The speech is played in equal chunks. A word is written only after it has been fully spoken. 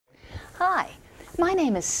Hi, my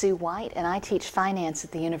name is Sue White and I teach finance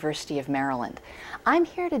at the University of Maryland. I'm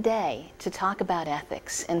here today to talk about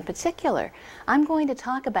ethics. In particular, I'm going to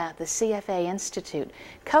talk about the CFA Institute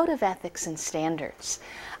Code of Ethics and Standards.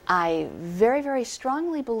 I very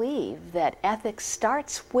strongly believe that ethics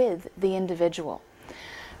starts with the individual.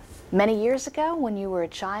 Many years ago, when you were a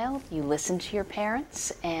child, you listened to your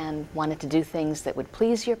parents and wanted to do things that would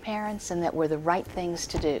please your parents and that were the right things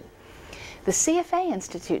to do. The CFA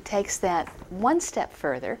Institute takes that one step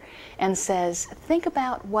further and says, think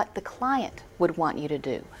about what the client would want you to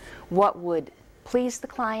do. What would please the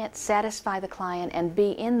client, satisfy the client, and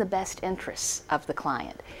be in the best interests of the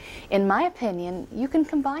client. In my opinion, you can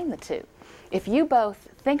combine the two. If you both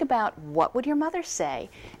think about what would your mother say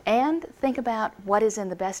and think about what is in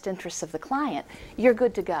the best interests of the client, you're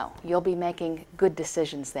good to go. You'll be making good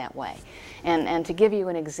decisions that way. And to give you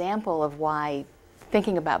an example of why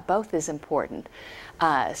thinking about both is important,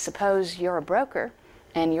 suppose you're a broker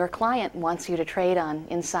and your client wants you to trade on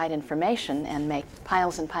inside information and make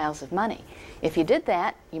piles and piles of money. If you did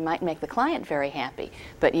that, you might make the client very happy,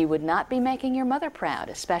 but you would not be making your mother proud,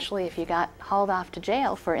 especially if you got hauled off to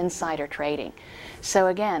jail for insider trading. So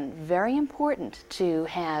again, very important to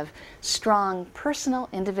have strong personal,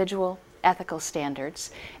 individual ethical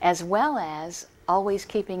standards, as well as always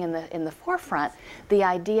keeping in the forefront the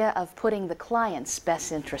idea of putting the client's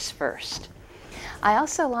best interests first. I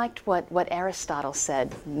also liked what Aristotle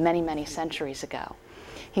said many centuries ago.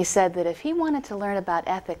 He said that if he wanted to learn about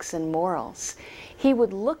ethics and morals, he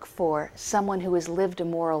would look for someone who has lived a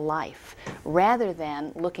moral life, rather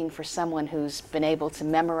than looking for someone who's been able to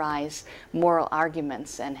memorize moral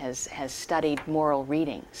arguments and has studied moral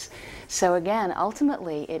readings. So again,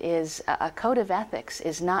 ultimately, it is a code of ethics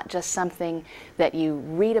is not just something that you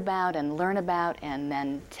read about and learn about and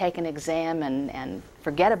then take an exam and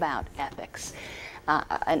forget about ethics.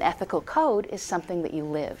 An ethical code is something that you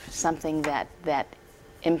live, something that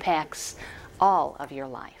impacts all of your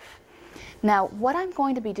life. Now, what I'm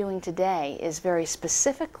going to be doing today is very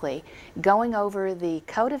specifically going over the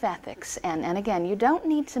Code of Ethics. And again, you don't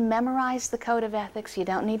need to memorize the Code of Ethics. You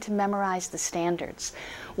don't need to memorize the standards.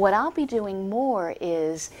 What I'll be doing more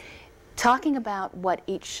is talking about what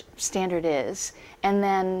each standard is and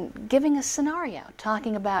then giving a scenario,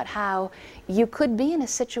 talking about how you could be in a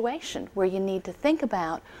situation where you need to think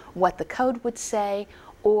about what the code would say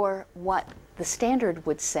or what the standard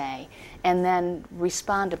would say, and then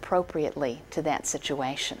respond appropriately to that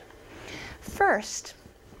situation. First,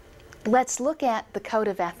 let's look at the Code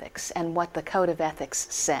of Ethics and what the Code of Ethics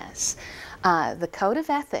says. The Code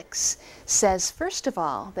of Ethics says, first of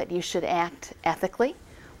all, that you should act ethically,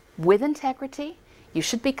 with integrity, you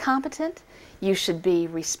should be competent, you should be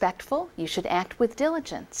respectful, you should act with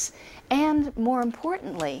diligence, and more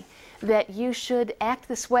importantly, that you should act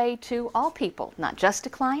this way to all people, not just to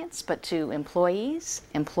clients, but to employees,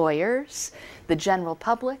 employers, the general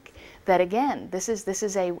public. That again, this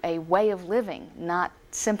is a way of living, not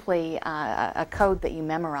simply a code that you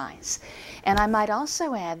memorize. And I might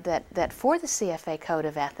also add that for the CFA Code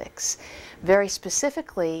of Ethics, very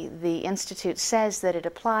specifically, the Institute says that it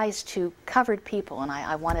applies to covered people, and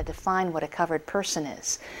I want to define what a covered person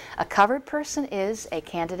is. A covered person is a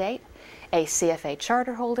candidate, a CFA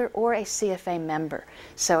charter holder, or a CFA member.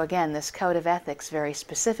 So again, this Code of Ethics very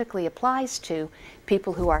specifically applies to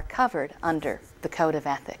people who are covered under the Code of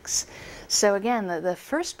Ethics. So again, the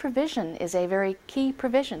first provision is a very key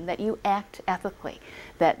provision, that you act ethically,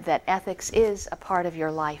 that ethics is a part of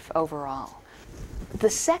your life overall. The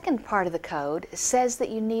second part of the code says that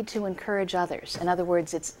you need to encourage others. In other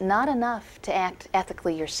words, it's not enough to act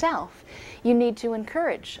ethically yourself. You need to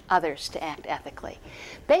encourage others to act ethically.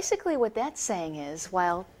 Basically, what that's saying is,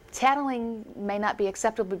 while tattling may not be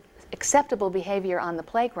acceptable behavior on the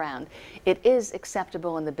playground, it is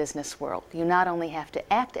acceptable in the business world. You not only have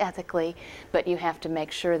to act ethically, but you have to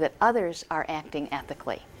make sure that others are acting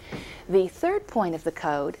ethically. The third point of the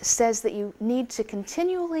code says that you need to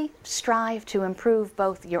continually strive to improve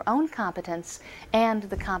both your own competence and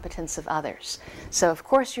the competence of others. So of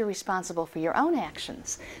course you're responsible for your own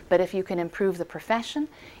actions, but if you can improve the profession,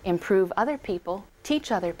 improve other people,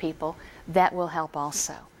 teach other people, that will help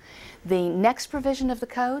also. The next provision of the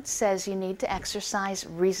code says you need to exercise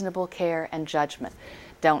reasonable care and judgment.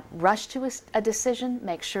 Don't rush to a decision.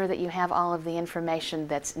 Make sure that you have all of the information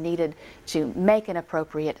that's needed to make an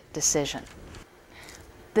appropriate decision.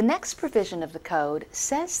 The next provision of the code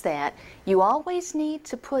says that you always need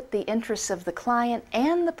to put the interests of the client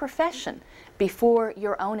and the profession before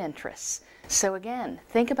your own interests. So again,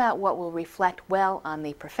 think about what will reflect well on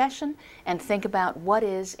the profession and think about what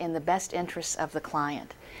is in the best interests of the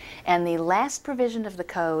client. And the last provision of the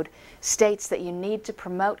code states that you need to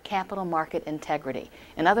promote capital market integrity.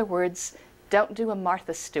 In other words, don't do a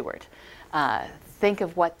Martha Stewart. Think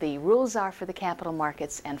of what the rules are for the capital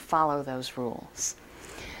markets and follow those rules.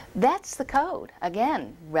 That's the code.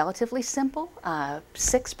 Again, relatively simple,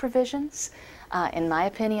 6 provisions. In my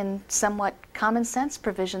opinion, somewhat common sense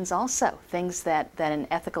provisions also, things that an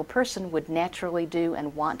ethical person would naturally do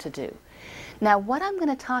and want to do. Now, what I'm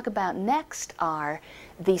going to talk about next are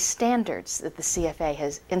the standards that the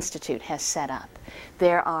CFA Institute has set up.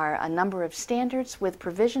 There are a number of standards with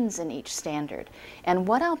provisions in each standard. And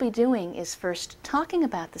what I'll be doing is first talking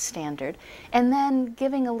about the standard and then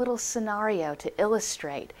giving a little scenario to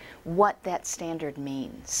illustrate what that standard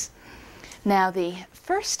means. Now, the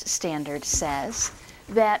first standard says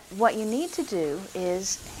that what you need to do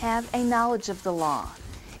is have a knowledge of the law.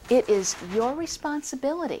 It is your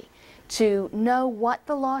responsibility to know what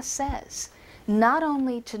the law says, not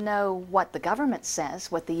only to know what the government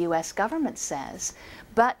says, what the U.S. government says,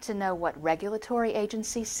 but to know what regulatory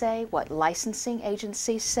agencies say, what licensing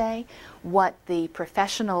agencies say, what the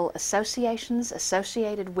professional associations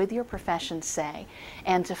associated with your profession say,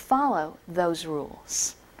 and to follow those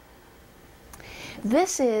rules.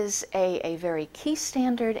 This is a very key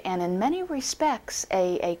standard and in many respects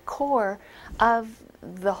a core of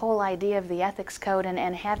the whole idea of the ethics code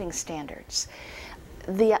and having standards.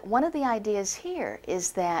 One of the ideas here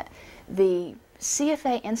is that the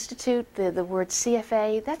CFA Institute, the word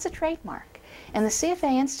CFA, that's a trademark. And the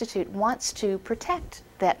CFA Institute wants to protect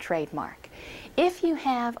that trademark. If you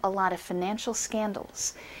have a lot of financial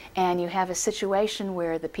scandals and you have a situation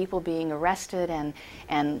where the people being arrested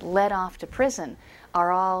and led off to prison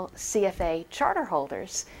are all CFA charter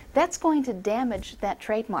holders, that's going to damage that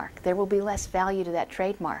trademark. There will be less value to that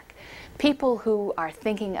trademark. People who are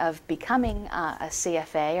thinking of becoming a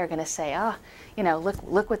CFA are going to say, oh, you know,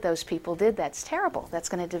 look what those people did. That's terrible. That's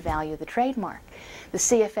going to devalue the trademark. The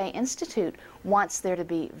CFA Institute wants there to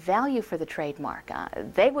be value for the trademark.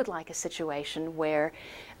 They would like a situation where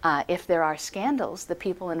if there are scandals, the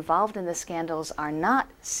people involved in the scandals are not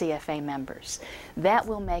CFA members. That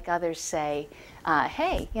will make others say,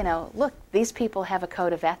 hey, you know, look, these people have a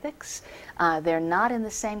code of ethics. They're not in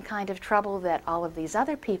the same kind of trouble that all of these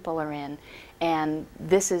other people are in, and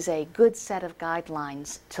this is a good set of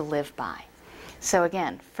guidelines to live by. So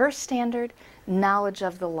again, first standard, knowledge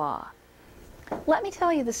of the law. Let me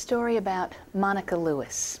tell you the story about Monica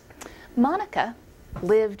Lewis. Monica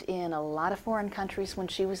lived in a lot of foreign countries when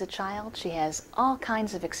she was a child. She has all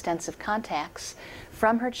kinds of extensive contacts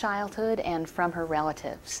from her childhood and from her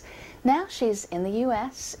relatives. Now she's in the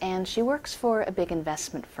U.S. and she works for a big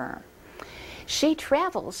investment firm. She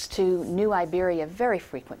travels to New Iberia very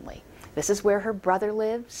frequently. This is where her brother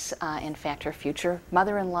lives. In fact, her future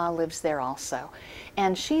mother-in-law lives there also.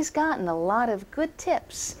 And she's gotten a lot of good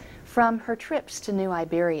tips from her trips to New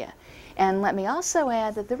Iberia. And let me also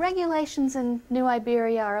add that the regulations in New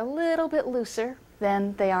Iberia are a little bit looser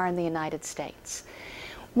than they are in the United States.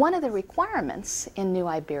 One of the requirements in New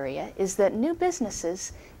Iberia is that new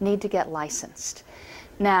businesses need to get licensed.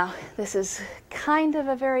 Now, this is kind of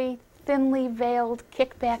a very thinly veiled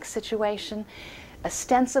kickback situation.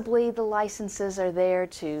 Ostensibly, the licenses are there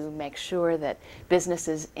to make sure that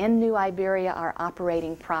businesses in New Iberia are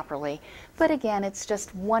operating properly. But again, it's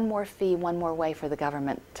just one more fee, one more way for the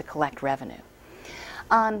government to collect revenue.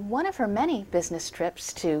 On one of her many business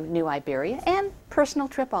trips to New Iberia, and personal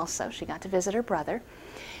trip also, she got to visit her brother,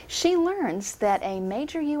 she learns that a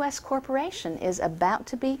major U.S. corporation is about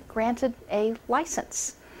to be granted a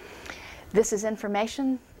license. This is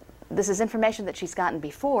information that she's gotten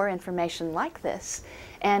before, information like this,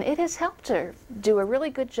 and it has helped her do a really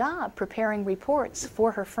good job preparing reports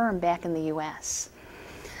for her firm back in the U.S.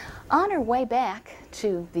 On her way back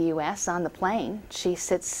to the U.S. on the plane, she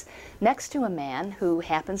sits next to a man who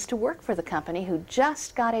happens to work for the company who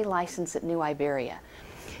just got a license at New Iberia.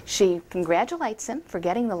 She congratulates him for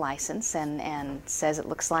getting the license and says it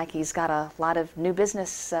looks like he's got a lot of new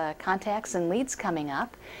business contacts and leads coming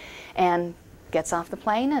up, and gets off the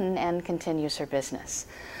plane and continues her business.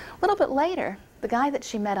 A little bit later, the guy that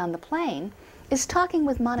she met on the plane is talking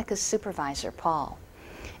with Monica's supervisor, Paul.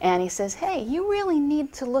 And he says, hey, you really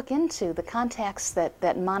need to look into the contacts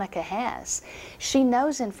that Monica has. She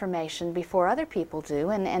knows information before other people do,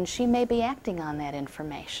 and she may be acting on that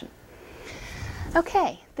information.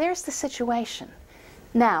 Okay, there's the situation.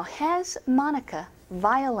 Now, has Monica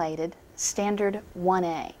violated Standard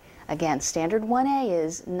 1A. Again, Standard 1A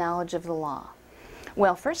is knowledge of the law.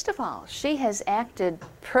 Well, first of all, she has acted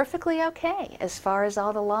perfectly okay as far as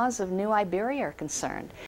all the laws of New Iberia are concerned.